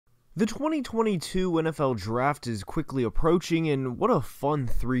The 2022 NFL Draft is quickly approaching, and what a fun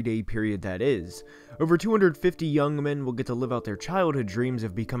 3-day period that is. Over 250 young men will get to live out their childhood dreams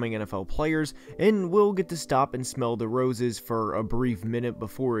of becoming NFL players, and will get to stop and smell the roses for a brief minute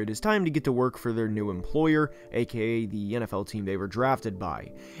before it is time to get to work for their new employer, aka the NFL team they were drafted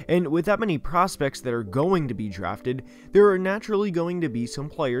by. And with that many prospects that are going to be drafted, there are naturally going to be some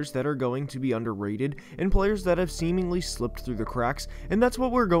players that are going to be underrated, and players that have seemingly slipped through the cracks, and that's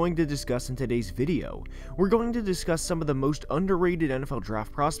what we're going to discuss in today's video. We're going to discuss some of the most underrated NFL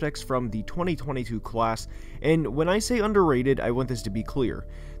draft prospects from the 2022 class, and when I say underrated, I want this to be clear.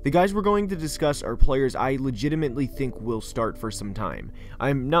 The guys we're going to discuss are players I legitimately think will start for some time.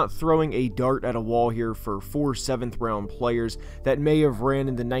 I'm not throwing a dart at a wall here for 4 7th round players that may have ran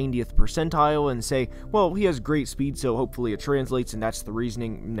in the 90th percentile and say, well, he has great speed, so hopefully it translates and that's the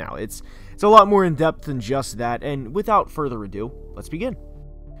reasoning. No, it's a lot more in depth than just that, and without further ado, let's begin.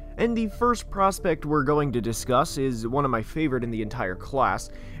 And the first prospect we're going to discuss is one of my favorite in the entire class,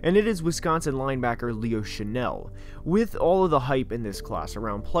 and it is Wisconsin linebacker Leo Chenal. With all of the hype in this class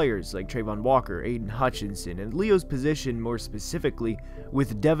around players like Travon Walker, Aiden Hutchinson, and Leo's position more specifically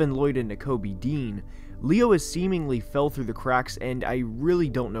with Devin Lloyd and Nakobe Dean, Leo has seemingly fell through the cracks, and I really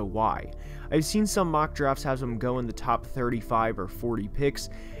don't know why. I've seen some mock drafts have him go in the top 35 or 40 picks,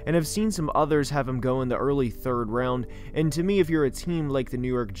 and I've seen some others have him go in the early 3rd round, and to me, if you're a team like the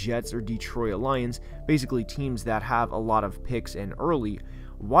New York Jets or Detroit Lions, basically teams that have a lot of picks and early,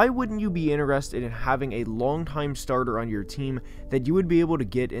 why wouldn't you be interested in having a long-time starter on your team that you would be able to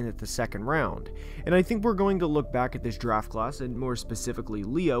get in at the 2nd round? And I think we're going to look back at this draft class, and more specifically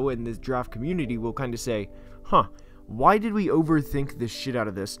Leo, and this draft community will kind of say, why did we overthink the shit out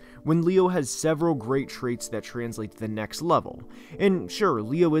of this when Leo has several great traits that translate to the next level? And sure,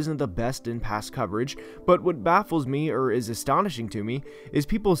 Leo isn't the best in pass coverage, but what baffles me, or is astonishing to me, is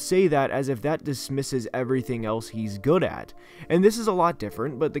people say that as if that dismisses everything else he's good at. And this is a lot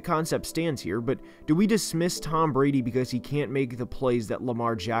different, but the concept stands here. But do we dismiss Tom Brady because he can't make the plays that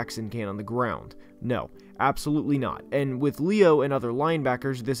Lamar Jackson can on the ground? No, absolutely not. And with Leo and other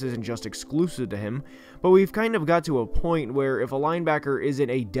linebackers, this isn't just exclusive to him, but we've kind of got to a point where if a linebacker isn't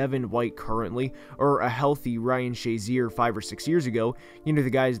a Devin White currently, or a healthy Ryan Shazier 5 or 6 years ago, you know, the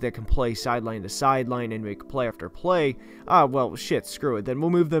guys that can play sideline to sideline and make play after play, well, shit, screw it, then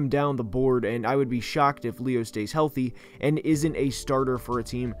we'll move them down the board, and I would be shocked if Leo stays healthy and isn't a starter for a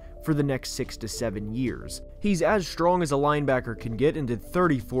team for the next 6 to 7 years. He's as strong as a linebacker can get and did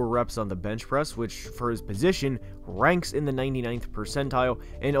 34 reps on the bench press, which for his position ranks in the 99th percentile,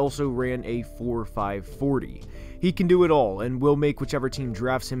 and also ran a 4.5 40. He can do it all and will make whichever team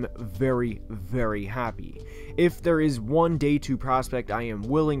drafts him very, very happy. If there is one day 2 prospect I am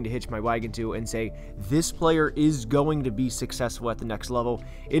willing to hitch my wagon to and say this player is going to be successful at the next level,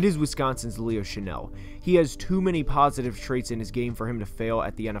 it is Wisconsin's Leo Chenal. He has too many positive traits in his game for him to fail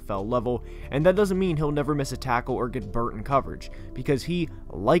at the NFL level, and that doesn't mean he'll never miss a tackle or get burnt in coverage, because he,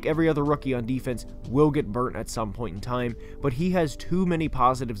 like every other rookie on defense, will get burnt at some point in time, but he has too many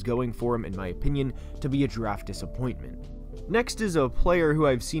positives going for him, in my opinion, to be a draft disappointment. Next is a player who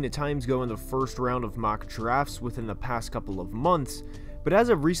I've seen at times go in the 1st round of mock drafts within the past couple of months, but as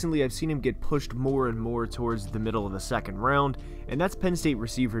of recently I've seen him get pushed more and more towards the middle of the 2nd round, and that's Penn State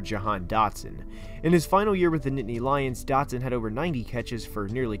receiver Jahan Dotson. In his final year with the Nittany Lions, Dotson had over 90 catches for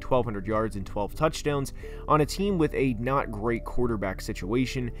nearly 1,200 yards and 12 touchdowns on a team with a not great quarterback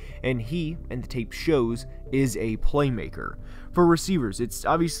situation, and he, and the tape shows, is a playmaker. For receivers, it's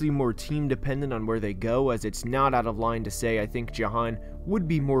obviously more team dependent on where they go, as it's not out of line to say I think Jahan would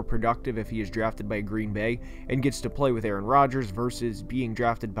be more productive if he is drafted by Green Bay and gets to play with Aaron Rodgers versus being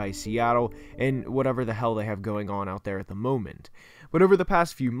drafted by Seattle and whatever the hell they have going on out there at the moment. But over the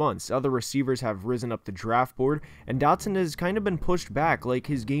past few months, other receivers have risen up the draft board, and Dotson has kind of been pushed back, like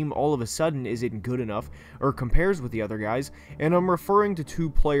his game all of a sudden isn't good enough or compares with the other guys, and I'm referring to 2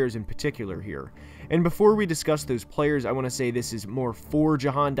 players in particular here. And before we discuss those players, I want to say this is more for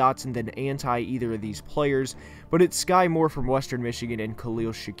Jahan Dotson than anti either of these players, but it's Sky Moore from Western Michigan and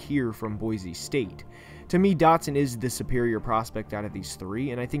Khalil Shakir from Boise State. To me, Dotson is the superior prospect out of these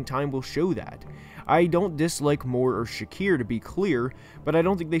 3, and I think time will show that. I don't dislike Moore or Shakir, to be clear, but I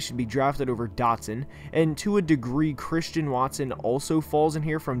don't think they should be drafted over Dotson, and to a degree, Christian Watson also falls in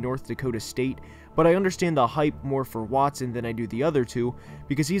here from North Dakota State, but I understand the hype more for Watson than I do the other two,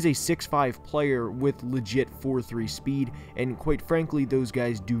 because he's a 6'5 player with legit 4.3 speed, and quite frankly, those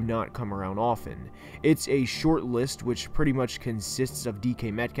guys do not come around often. It's a short list, which pretty much consists of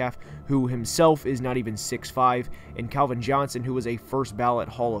DK Metcalf, who himself is not even 6'5, and Calvin Johnson, who was a first ballot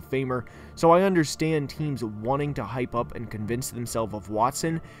Hall of Famer, so I understand teams wanting to hype up and convince themselves of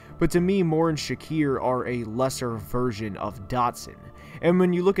Watson, but to me, Moore and Shakir are a lesser version of Dotson. And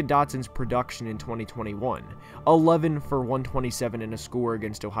when you look at Dotson's production in 2021, 11 for 127 in a score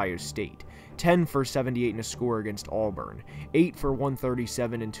against Ohio State, 10 for 78 in a score against Auburn, 8 for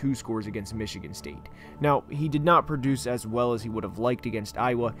 137 in 2 scores against Michigan State. Now, he did not produce as well as he would have liked against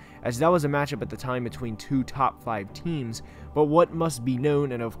Iowa, as that was a matchup at the time between two top 5 teams, but what must be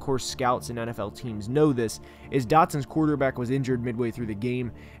known, and of course scouts and NFL teams know this, is Dotson's quarterback was injured midway through the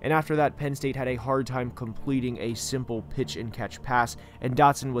game, and after that Penn State had a hard time completing a simple pitch and catch pass, and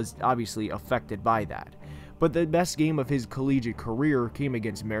Dotson was obviously affected by that. But the best game of his collegiate career came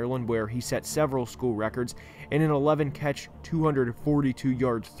against Maryland, where he set several school records in an 11-catch,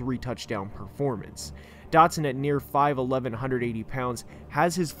 242-yard, 3-touchdown performance. Dotson, at near 5'11", 180 pounds,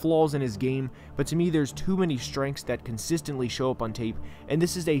 has his flaws in his game, but to me there's too many strengths that consistently show up on tape, and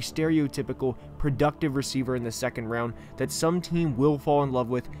this is a stereotypical, productive receiver in the second round that some team will fall in love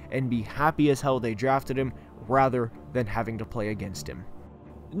with and be happy as hell they drafted him, rather than having to play against him.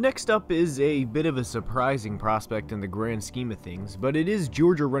 Next up is a bit of a surprising prospect in the grand scheme of things, but it is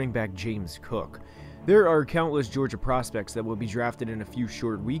Georgia running back James Cook. There are countless Georgia prospects that will be drafted in a few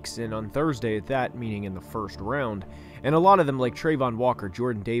short weeks, and on Thursday at that, meaning in the first round, and a lot of them like Trayvon Walker,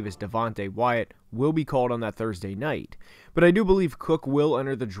 Jordan Davis, Devontae Wyatt will be called on that Thursday night. But I do believe Cook will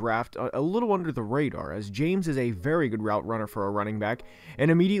enter the draft a little under the radar, as James is a very good route runner for a running back,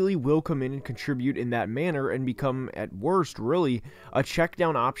 and immediately will come in and contribute in that manner and become, at worst, really, a check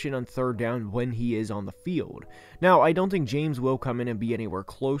down option on third down when he is on the field. Now, I don't think James will come in and be anywhere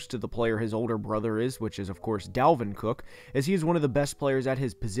close to the player his older brother is, which is of course Dalvin Cook, as he is one of the best players at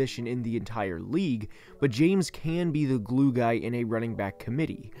his position in the entire league, but James can be the glue guy in a running back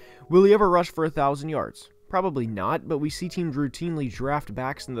committee. Will he ever rush for 1,000 yards? Probably not, but we see teams routinely draft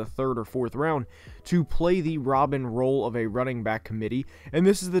backs in the 3rd or 4th round to play the Robin role of a running back committee, and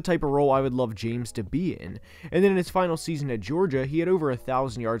this is the type of role I would love James to be in. And then in his final season at Georgia, he had over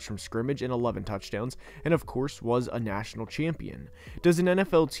 1,000 yards from scrimmage and 11 touchdowns, and of course was a national champion. Does an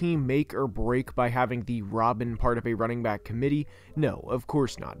NFL team make or break by having the Robin part of a running back committee? No, of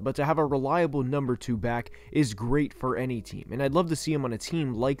course not, but to have a reliable number 2 back is great for any team, and I'd love to see him on a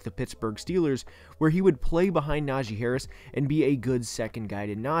team like the Pittsburgh Steelers, where he would play behind Najee Harris and be a good second guy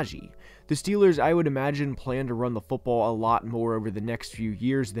to Najee. The Steelers, I would imagine, plan to run the football a lot more over the next few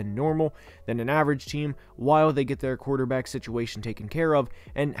years than normal, than an average team, while they get their quarterback situation taken care of,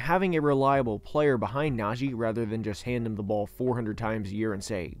 and having a reliable player behind Najee rather than just hand him the ball 400 times a year and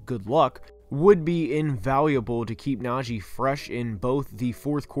say, good luck, would be invaluable to keep Najee fresh in both the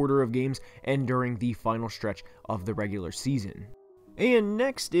 4th quarter of games and during the final stretch of the regular season. And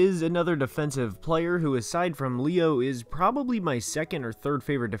next is another defensive player who, aside from Leo, is probably my 2nd or 3rd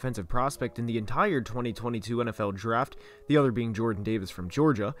favorite defensive prospect in the entire 2022 NFL Draft, the other being Jordan Davis from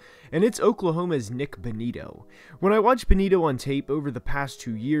Georgia, and it's Oklahoma's Nick Bonitto. When I watch Bonitto on tape over the past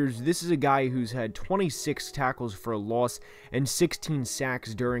 2 years, this is a guy who's had 26 tackles for a loss and 16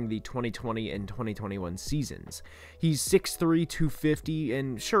 sacks during the 2020 and 2021 seasons. He's 6'3", 250,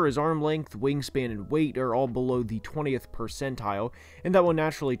 and sure, his arm length, wingspan, and weight are all below the 20th percentile, and that will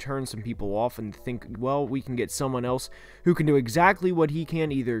naturally turn some people off and think, well, we can get someone else who can do exactly what he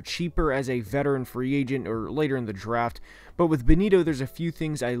can, either cheaper as a veteran free agent or later in the draft. But with Bonitto, there's a few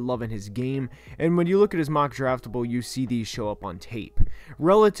things I love in his game, and when you look at his mock draftable, you see these show up on tape.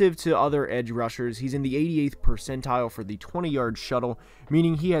 Relative to other edge rushers, he's in the 88th percentile for the 20-yard shuttle,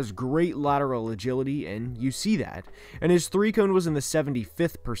 meaning he has great lateral agility, and you see that. And his 3-cone was in the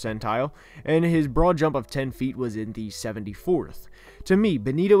 75th percentile, and his broad jump of 10 feet was in the 74th. To me,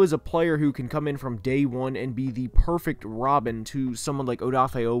 Bonitto is a player who can come in from day one and be the perfect Robin to someone like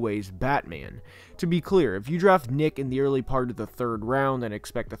Odafe Oweh's Batman. To be clear, if you draft Nick in the early part of the 3rd round and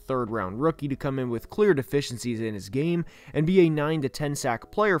expect a 3rd round rookie to come in with clear deficiencies in his game and be a 9 to 10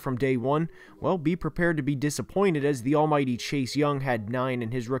 sack player from day one, well, be prepared to be disappointed, as the almighty Chase Young had 9 in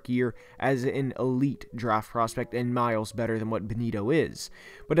his rookie year as an elite draft prospect and miles better than what Bonitto is.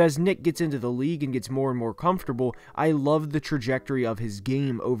 But as Nick gets into the league and gets more and more comfortable, I love the trajectory of his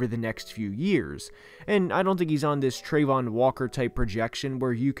game over the next few years. And I don't think he's on this Trayvon Walker type projection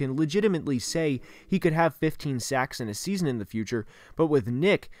where you can legitimately say he could have 15 sacks in a season season in the future, but with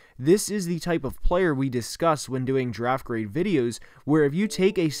Nick, this is the type of player we discuss when doing draft grade videos, where if you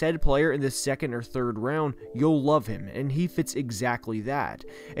take a said player in the second or third round, you'll love him, and he fits exactly that.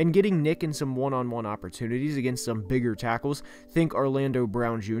 And getting Nick in some one-on-one opportunities against some bigger tackles, think Orlando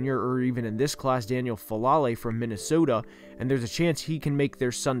Brown Jr., or even in this class, Daniel Falale from Minnesota, and there's a chance he can make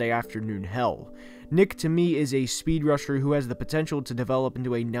their Sunday afternoon hell. Nick, to me, is a speed rusher who has the potential to develop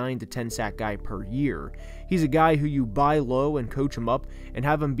into a 9 to 10 sack guy per year. He's a guy who you buy low and coach him up and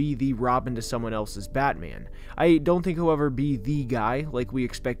have him be the Robin to someone else's Batman. I don't think he'll ever be the guy like we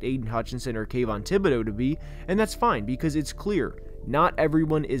expect Aiden Hutchinson or Kayvon Thibodeaux to be, and that's fine because it's clear. Not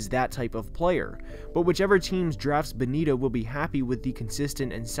everyone is that type of player, but whichever team drafts Bonitto will be happy with the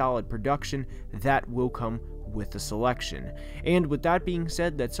consistent and solid production that will come with the selection. And with that being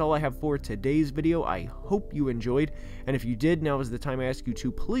said, that's all I have for today's video. I hope you enjoyed, and if you did, now is the time I ask you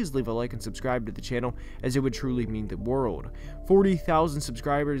to please leave a like and subscribe to the channel, as it would truly mean the world. 40,000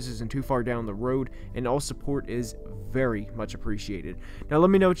 subscribers isn't too far down the road, and all support is very much appreciated. Now let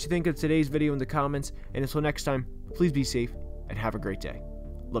me know what you think of today's video in the comments, and until next time, please be safe and have a great day.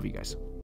 Love you guys.